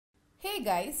Hey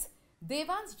guys,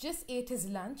 Devans just ate his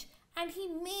lunch and he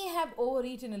may have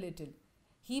overeaten a little.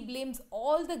 He blames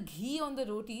all the ghee on the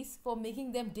rotis for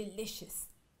making them delicious.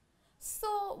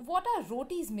 So, what are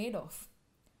rotis made of?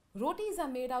 Rotis are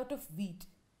made out of wheat.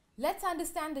 Let's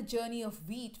understand the journey of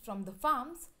wheat from the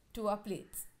farms to our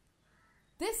plates.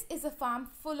 This is a farm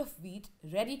full of wheat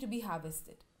ready to be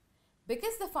harvested.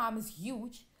 Because the farm is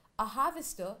huge, a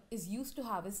harvester is used to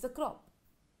harvest the crop.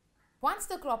 Once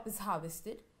the crop is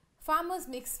harvested, farmers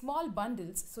make small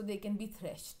bundles so they can be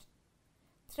threshed.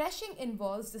 Threshing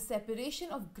involves the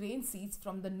separation of grain seeds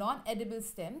from the non-edible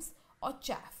stems or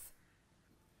chaff.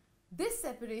 This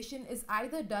separation is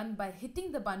either done by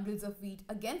hitting the bundles of wheat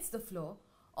against the floor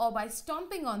or by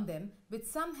stomping on them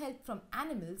with some help from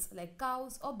animals like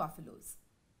cows or buffaloes.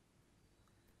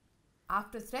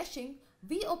 After threshing,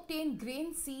 we obtain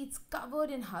grain seeds covered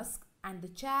in husk and the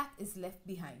chaff is left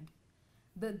behind.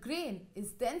 The grain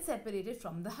is then separated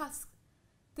from the husk.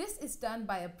 This is done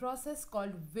by a process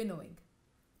called winnowing.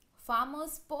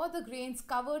 Farmers pour the grains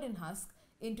covered in husk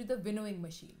into the winnowing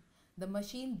machine. The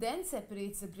machine then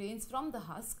separates the grains from the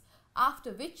husk,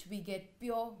 after which we get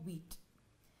pure wheat.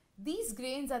 These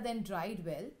grains are then dried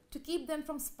well to keep them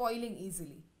from spoiling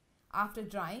easily. After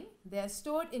drying, they are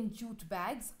stored in jute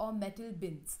bags or metal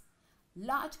bins.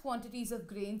 Large quantities of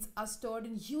grains are stored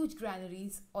in huge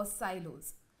granaries or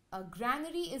silos. A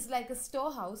granary is like a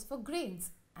storehouse for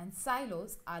grains, and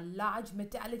silos are large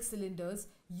metallic cylinders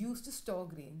used to store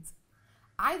grains.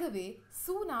 Either way,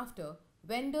 soon after,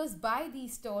 vendors buy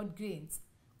these stored grains.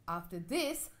 After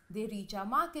this, they reach our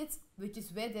markets, which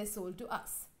is where they're sold to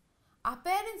us. Our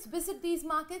parents visit these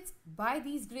markets, buy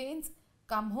these grains,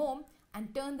 come home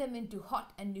and turn them into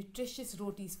hot and nutritious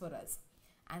rotis for us.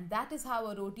 And that is how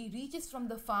a roti reaches from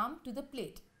the farm to the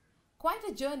plate. Quite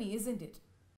a journey, isn't it?